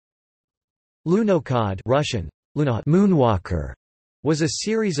Lunokhod Russian, Moonwalker, was a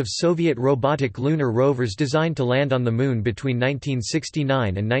series of Soviet robotic lunar rovers designed to land on the Moon between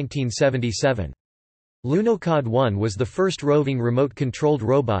 1969 and 1977. Lunokhod 1 was the first roving remote-controlled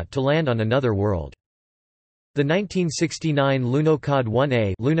robot to land on another world. The 1969 Lunokhod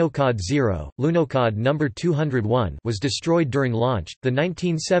 1A Lunokhod 0, Lunokhod number 201 was destroyed during launch. The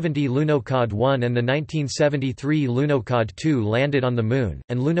 1970 Lunokhod 1 and the 1973 Lunokhod 2 landed on the Moon,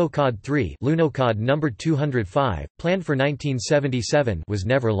 and Lunokhod 3 Lunokhod number 205, planned for 1977, was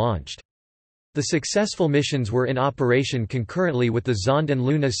never launched. The successful missions were in operation concurrently with the Zond and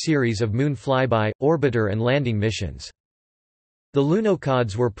Luna series of Moon flyby, orbiter and landing missions. The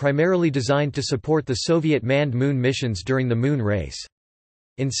Lunokhods were primarily designed to support the Soviet manned Moon missions during the Moon race.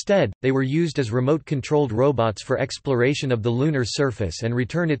 Instead, they were used as remote-controlled robots for exploration of the lunar surface and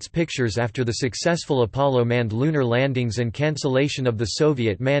return its pictures after the successful Apollo manned lunar landings and cancellation of the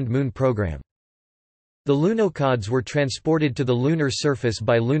Soviet manned Moon program. The Lunokhods were transported to the lunar surface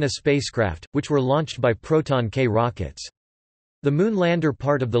by Luna spacecraft, which were launched by Proton-K rockets. The Moon lander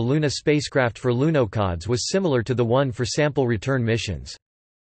part of the Luna spacecraft for Lunokhods was similar to the one for sample return missions.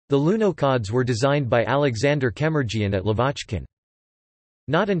 The Lunokhods were designed by Alexander Kemerjian at Lavochkin.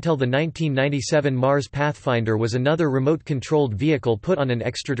 Not until the 1997 Mars Pathfinder was another remote-controlled vehicle put on an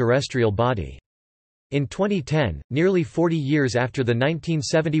extraterrestrial body. In 2010, nearly 40 years after the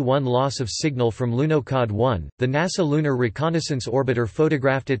 1971 loss of signal from Lunokhod 1, the NASA Lunar Reconnaissance Orbiter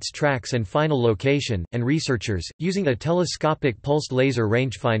photographed its tracks and final location, and researchers, using a telescopic pulsed laser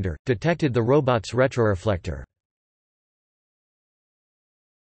rangefinder, detected the robot's retroreflector.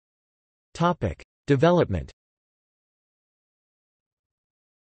 Development.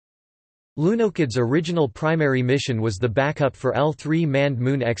 Lunokhod's original primary mission was the backup for L3 manned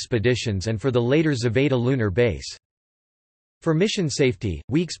Moon expeditions and for the later Zveta lunar base. For mission safety,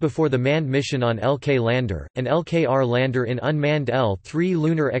 weeks before the manned mission on LK lander, an LKR lander in unmanned L3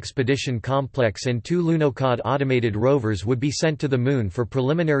 lunar expedition complex and 2 Lunokhod automated rovers would be sent to the Moon for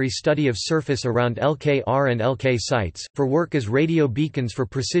preliminary study of surface around LKR and LK sites, for work as radio beacons for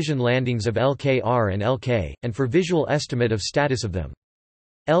precision landings of LKR and LK, and for visual estimate of status of them.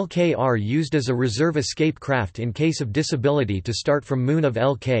 LKR used as a reserve escape craft in case of disability to start from Moon of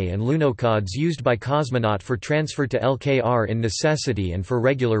LK, and Lunokhods used by cosmonaut for transfer to LKR in necessity and for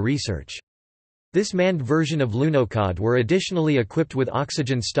regular research. This manned version of Lunokhod were additionally equipped with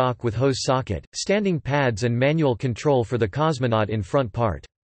oxygen stock with hose socket, standing pads and manual control for the cosmonaut in front part.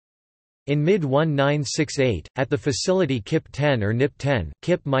 In mid-1968, at the facility KIP-10 or NIP-10,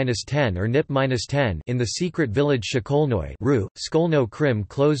 KIP-10 or NIP-10 in the secret village Shokolnoy Skolno Krim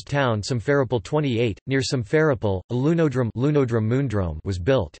closed town Simferopol 28, near Simferopol, a lunodrome moondrome was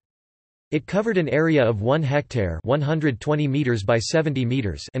built. It covered an area of 1 hectare 120 meters by 70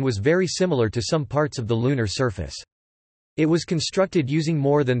 meters and was very similar to some parts of the lunar surface. It was constructed using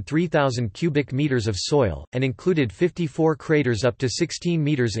more than 3,000 cubic meters of soil, and included 54 craters up to 16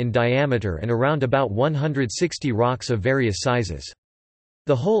 meters in diameter and around about 160 rocks of various sizes.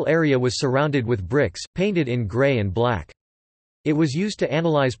 The whole area was surrounded with bricks, painted in gray and black. It was used to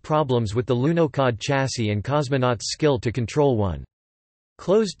analyze problems with the Lunokhod chassis and cosmonauts' skill to control one.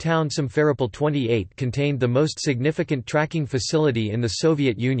 Closed town Simferopol 28 contained the most significant tracking facility in the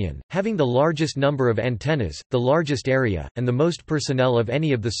Soviet Union, having the largest number of antennas, the largest area, and the most personnel of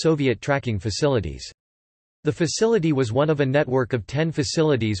any of the Soviet tracking facilities. The facility was one of a network of 10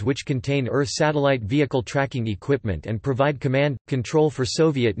 facilities which contain Earth satellite vehicle tracking equipment and provide command, control for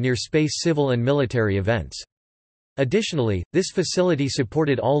Soviet near-space civil and military events. Additionally, this facility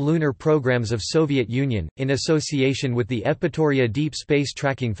supported all lunar programs of Soviet Union. In association with the Epitoria Deep Space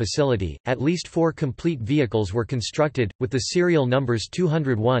Tracking Facility, at least 4 complete vehicles were constructed, with the serial numbers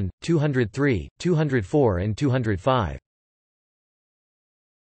 201, 203, 204 and 205.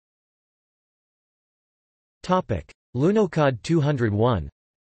 Lunokhod 201.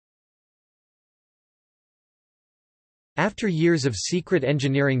 After years of secret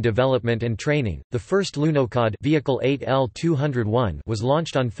engineering development and training, the first Lunokhod Vehicle 8L201 was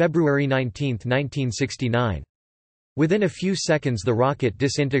launched on February 19, 1969. Within a few seconds the rocket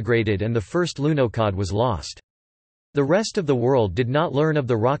disintegrated and the first Lunokhod was lost. The rest of the world did not learn of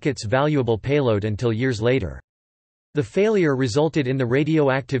the rocket's valuable payload until years later. The failure resulted in the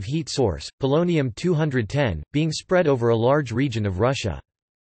radioactive heat source, polonium-210, being spread over a large region of Russia.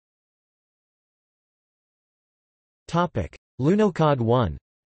 Lunokhod 1.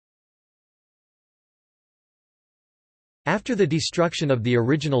 After the destruction of the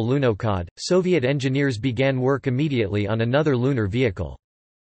original Lunokhod, Soviet engineers began work immediately on another lunar vehicle.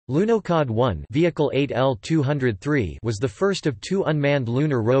 Lunokhod 1 Vehicle 8L-203 was the first of two unmanned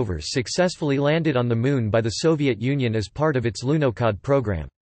lunar rovers successfully landed on the Moon by the Soviet Union as part of its Lunokhod program.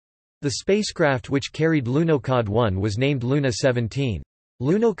 The spacecraft which carried Lunokhod 1 was named Luna 17.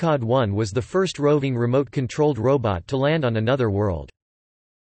 Lunokhod 1 was the first roving remote-controlled robot to land on another world.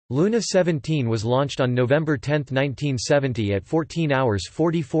 Luna 17 was launched on November 10, 1970 at 14 hours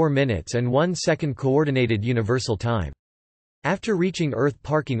 44 minutes and 1 second Coordinated Universal Time. After reaching Earth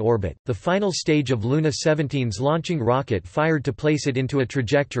parking orbit, the final stage of Luna 17's launching rocket fired to place it into a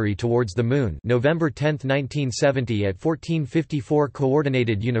trajectory towards the Moon November 10, 1970 at 14:54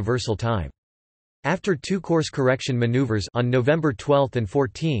 Coordinated Universal Time. After two course correction maneuvers on November 12 and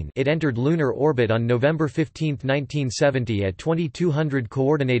 14, it entered lunar orbit on November 15, 1970 at 2200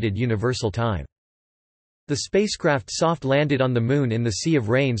 Coordinated Universal Time. The spacecraft soft-landed on the Moon in the Sea of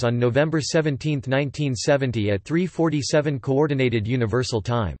Rains on November 17, 1970 at 3:47 Coordinated Universal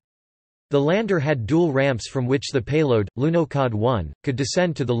Time. The lander had dual ramps from which the payload, Lunokhod 1, could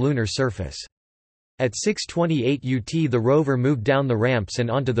descend to the lunar surface. At 6:28 UT the rover moved down the ramps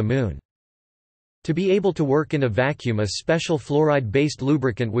and onto the Moon. To be able to work in a vacuum, a special fluoride-based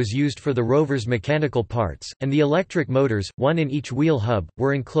lubricant was used for the rover's mechanical parts, and the electric motors, one in each wheel hub,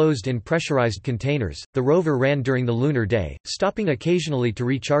 were enclosed in pressurized containers. The rover ran during the lunar day, stopping occasionally to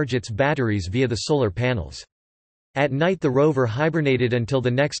recharge its batteries via the solar panels. At night the rover hibernated until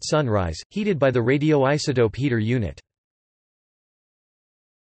the next sunrise, heated by the radioisotope heater unit.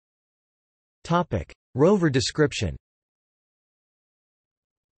 Topic: Rover description.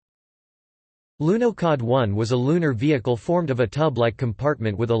 Lunokhod 1 was a lunar vehicle formed of a tub-like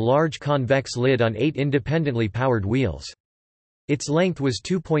compartment with a large convex lid on 8 independently powered wheels. Its length was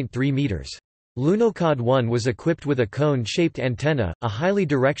 2.3 meters. Lunokhod 1 was equipped with a cone-shaped antenna, a highly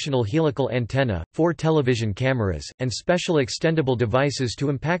directional helical antenna, 4 television cameras, and special extendable devices to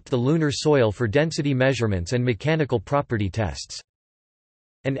impact the lunar soil for density measurements and mechanical property tests.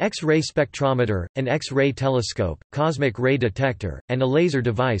 An X-ray spectrometer, an X-ray telescope, cosmic ray detector, and a laser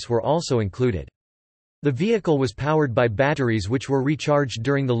device were also included. The vehicle was powered by batteries which were recharged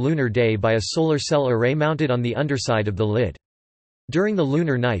during the lunar day by a solar cell array mounted on the underside of the lid. During the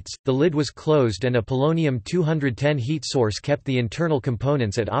lunar nights, the lid was closed and a polonium-210 heat source kept the internal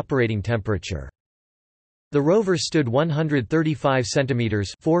components at operating temperature. The rover stood 135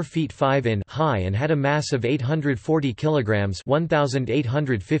 centimeters (4 feet 5 in) high and had a mass of 840 kilograms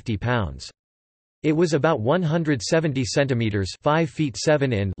 (1,850 pounds). It was about 170 centimeters (5 feet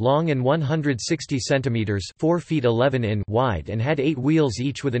 7 in) long and 160 centimeters (4 feet 11 in) wide and had 8 wheels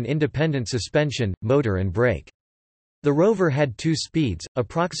each with an independent suspension, motor and brake. The rover had 2 speeds,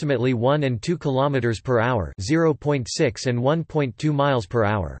 approximately 1 and 2 km per hour, 0.6 and 1.2 miles per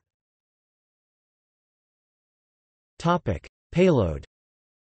hour. Payload.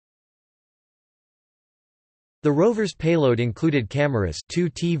 The rover's payload included cameras,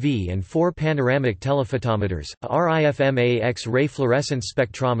 2 TV and 4 panoramic telephotometers, a RIFMA X-ray fluorescence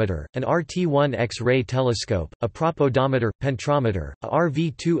spectrometer, an RT1 X-ray telescope, a prop odometer, pentrometer, a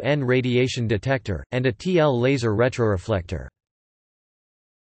RV2N radiation detector, and a TL laser retroreflector.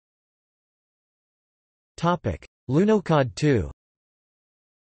 Lunokhod 2.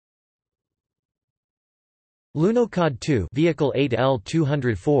 Lunokhod 2 Vehicle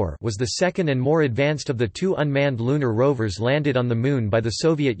 8L-204 was the second and more advanced of the 2 unmanned lunar rovers landed on the Moon by the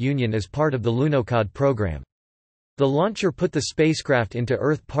Soviet Union as part of the Lunokhod program. The launcher put the spacecraft into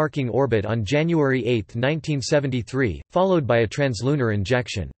Earth parking orbit on January 8, 1973, followed by a translunar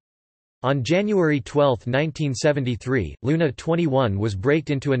injection. On January 12, 1973, Luna 21 was braked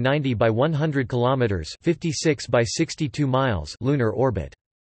into a 90 by 100 km (56 by 62 miles) lunar orbit.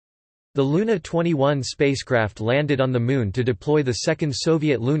 The Luna 21 spacecraft landed on the Moon to deploy the second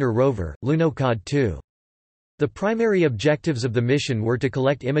Soviet lunar rover, Lunokhod 2. The primary objectives of the mission were to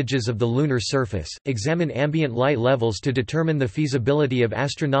collect images of the lunar surface, examine ambient light levels to determine the feasibility of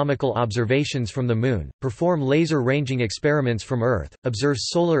astronomical observations from the Moon, perform laser ranging experiments from Earth, observe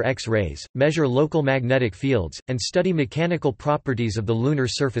solar X-rays, measure local magnetic fields, and study mechanical properties of the lunar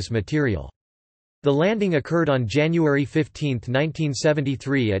surface material. The landing occurred on January 15,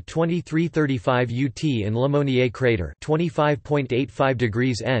 1973 at 23:35 UT in Le Monnier crater, 25.85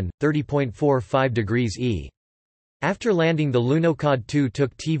 degrees N, 30.45 degrees E. After landing, the Lunokhod 2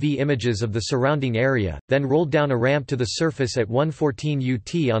 took TV images of the surrounding area, then rolled down a ramp to the surface at 1:14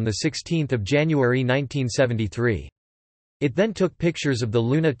 UT on the 16th of January 1973. It then took pictures of the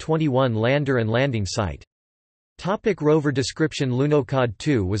Luna 21 lander and landing site. Rover description. Lunokhod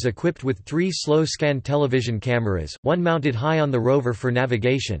 2 was equipped with 3 slow-scan television cameras, one mounted high on the rover for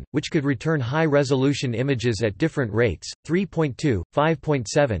navigation, which could return high-resolution images at different rates, 3.2,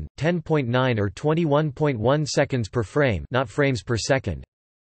 5.7, 10.9 or 21.1 seconds per frame, not frames per second.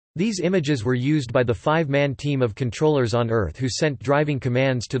 These images were used by the 5-man team of controllers on Earth who sent driving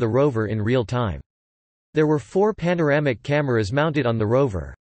commands to the rover in real time. There were 4 panoramic cameras mounted on the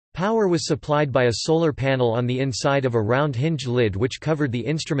rover. Power was supplied by a solar panel on the inside of a round hinged lid which covered the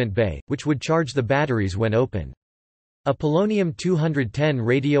instrument bay, which would charge the batteries when open. A polonium-210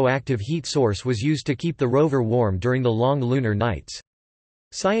 radioactive heat source was used to keep the rover warm during the long lunar nights.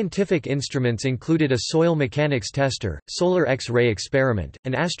 Scientific instruments included a soil mechanics tester, solar X-ray experiment,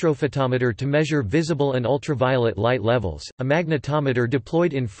 an astrophotometer to measure visible and ultraviolet light levels, a magnetometer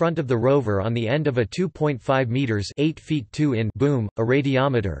deployed in front of the rover on the end of a 2.5 meters (8 feet 2 in) boom, a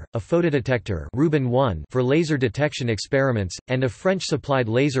radiometer, a photodetector Rubin 1 for laser detection experiments, and a French-supplied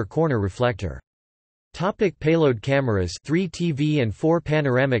laser corner reflector. Payload cameras, 3 TV and 4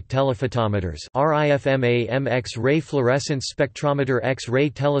 panoramic telephotometers, RIFMA-M X-ray fluorescence spectrometer, X-ray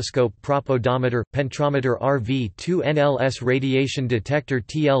telescope, propodometer, pentrometer, RV2 NLS radiation detector,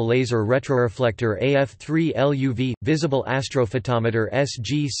 TL laser retroreflector, AF3 LUV visible astrophotometer,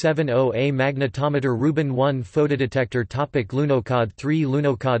 SG70A magnetometer, Rubin 1 photodetector. Lunokhod 3.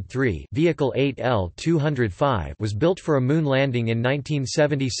 Lunokhod 3, Vehicle 8L-205, was built for a moon landing in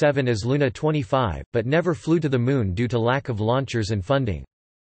 1977 as Luna 25, but never flew to the Moon due to lack of launchers and funding.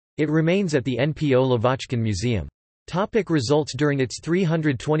 It remains at the NPO Lavochkin Museum. Results. During its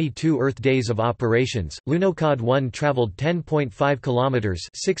 322 Earth days of operations, Lunokhod 1 traveled 10.5 kilometers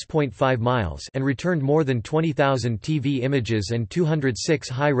 (6.5 miles) and returned more than 20,000 TV images and 206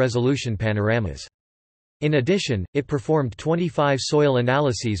 high-resolution panoramas. In addition, it performed 25 soil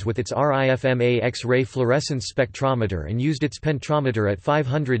analyses with its RIFMA X-ray fluorescence spectrometer and used its pentrometer at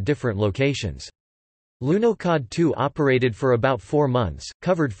 500 different locations. Lunokhod 2 operated for about 4 months,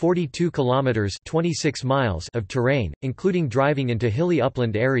 covered 42 kilometers (26 miles) of terrain, including driving into hilly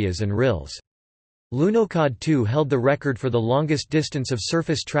upland areas and rills. Lunokhod 2 held the record for the longest distance of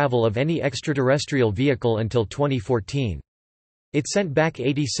surface travel of any extraterrestrial vehicle until 2014. It sent back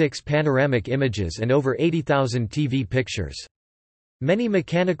 86 panoramic images and over 80,000 TV pictures. Many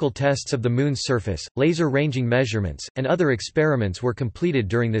mechanical tests of the Moon's surface, laser ranging measurements, and other experiments were completed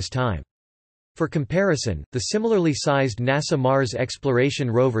during this time. For comparison, the similarly sized NASA Mars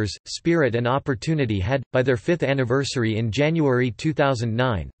exploration rovers, Spirit and Opportunity had, by their 5th anniversary in January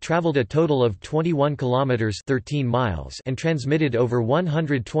 2009, traveled a total of 21 kilometers (13 miles) and transmitted over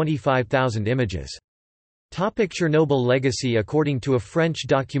 125,000 images. Chernobyl legacy. According to a French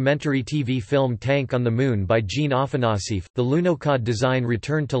documentary TV film Tank on the Moon by Jean Afanassieff, the Lunokhod design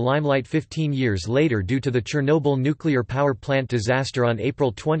returned to limelight 15 years later due to the Chernobyl nuclear power plant disaster on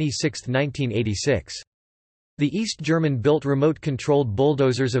April 26, 1986. The East German-built remote-controlled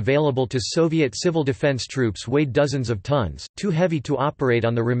bulldozers available to Soviet civil defense troops weighed dozens of tons, too heavy to operate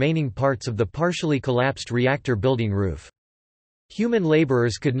on the remaining parts of the partially collapsed reactor building roof. Human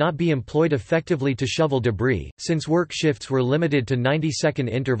laborers could not be employed effectively to shovel debris, since work shifts were limited to 90-second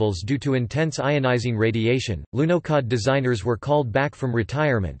intervals due to intense ionizing radiation. Lunokhod designers were called back from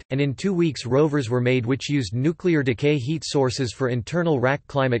retirement, and in 2 weeks rovers were made which used nuclear decay heat sources for internal rack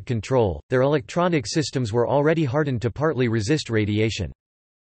climate control. Their electronic systems were already hardened to partly resist radiation.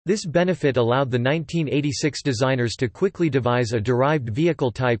 This benefit allowed the 1986 designers to quickly devise a derived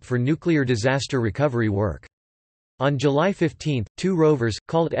vehicle type for nuclear disaster recovery work. On July 15, 2 rovers,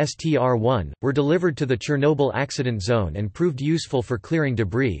 called STR-1, were delivered to the Chernobyl accident zone and proved useful for clearing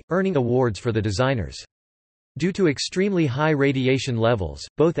debris, earning awards for the designers. Due to extremely high radiation levels,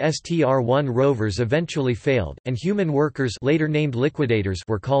 both STR-1 rovers eventually failed, and human workers, later named liquidators,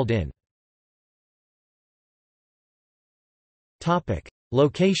 were called in.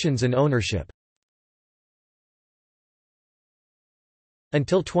 Locations and ownership.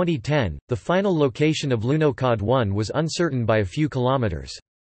 Until 2010, the final location of Lunokhod 1 was uncertain by a few kilometers.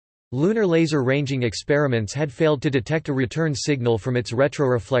 Lunar laser ranging experiments had failed to detect a return signal from its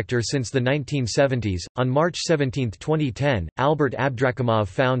retroreflector since the 1970s. On March 17, 2010, Albert Abdrakhimov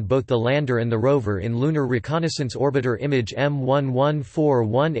found both the lander and the rover in Lunar Reconnaissance Orbiter image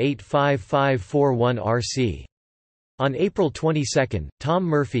M1141855541RC. On April 22, Tom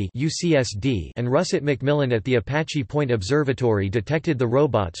Murphy (UCSD) and Russet McMillan at the Apache Point Observatory detected the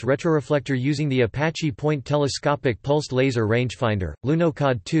robot's retroreflector using the Apache Point telescopic pulsed laser rangefinder.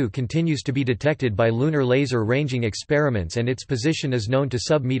 Lunokhod 2 continues to be detected by lunar laser ranging experiments and its position is known to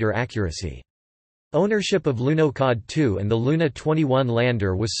sub-meter accuracy. Ownership of Lunokhod 2 and the Luna 21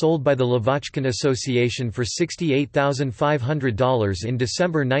 lander was sold by the Lavochkin Association for $68,500 in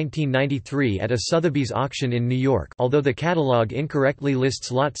December 1993 at a Sotheby's auction in New York, although the catalogue incorrectly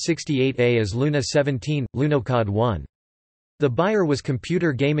lists Lot 68A as Luna 17, Lunokhod 1. The buyer was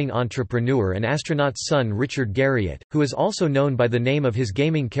computer gaming entrepreneur and astronaut's son Richard Garriott, who is also known by the name of his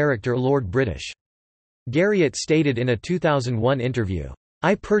gaming character Lord British. Garriott stated in a 2001 interview,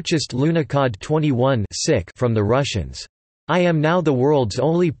 "I purchased Lunokhod 21 from the Russians. I am now the world's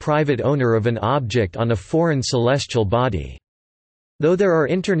only private owner of an object on a foreign celestial body. Though there are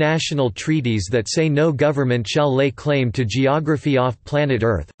international treaties that say no government shall lay claim to geography off planet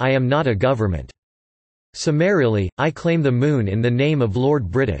Earth, I am not a government. Summarily, I claim the Moon in the name of Lord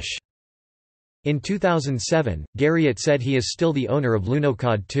British." In 2007, Garriott said he is still the owner of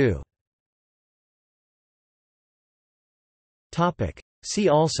Lunokhod 2. See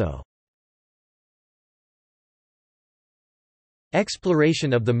also: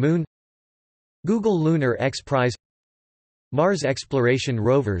 Exploration of the Moon, Google Lunar X Prize, Mars exploration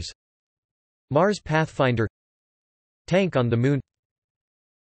rovers, Mars Pathfinder, Tank on the Moon.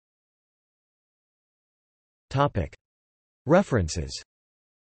 References.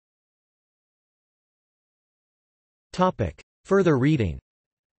 Further reading.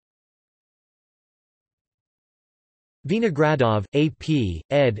 Vinogradov, A.P.,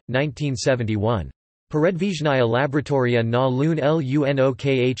 ed. 1971. Peredvizhnaya Laboratoria na Lun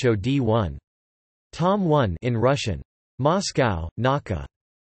Lunokhod 1. Tom 1 in Russian. Moscow, Naka.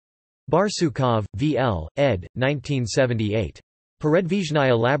 Barsukov, V.L., ed. 1978.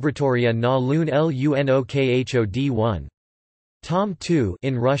 Peredvizhnaya Laboratoria na Lun Lunokhod 1. Tom 2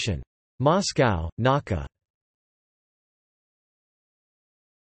 in Russian. Moscow, Naka.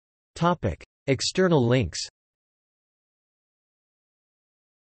 External links.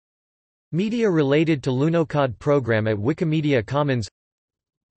 Media related to Lunokhod program at Wikimedia Commons.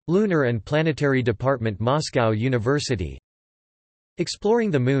 Lunar and Planetary Department, Moscow University. Exploring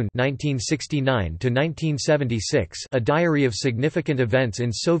the Moon 1969 to 1976, a diary of significant events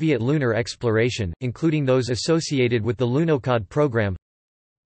in Soviet lunar exploration, including those associated with the Lunokhod program.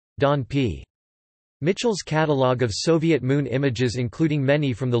 Don P. Mitchell's catalog of Soviet moon images, including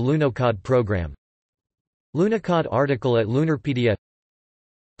many from the Lunokhod program. Lunokhod article at Lunarpedia.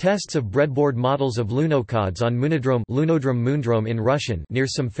 Tests of breadboard models of Lunokhods on Moonodrome Moondrome in Russian near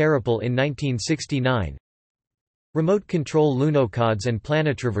Simferopol in 1969. Remote control Lunokhods and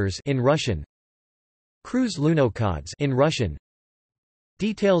Planetrovers in Russian. Cruise Lunokhods in Russian.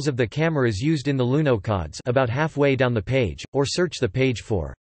 Details of the cameras used in the Lunokhods about halfway down the page, or search the page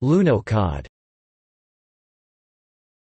for Lunokhod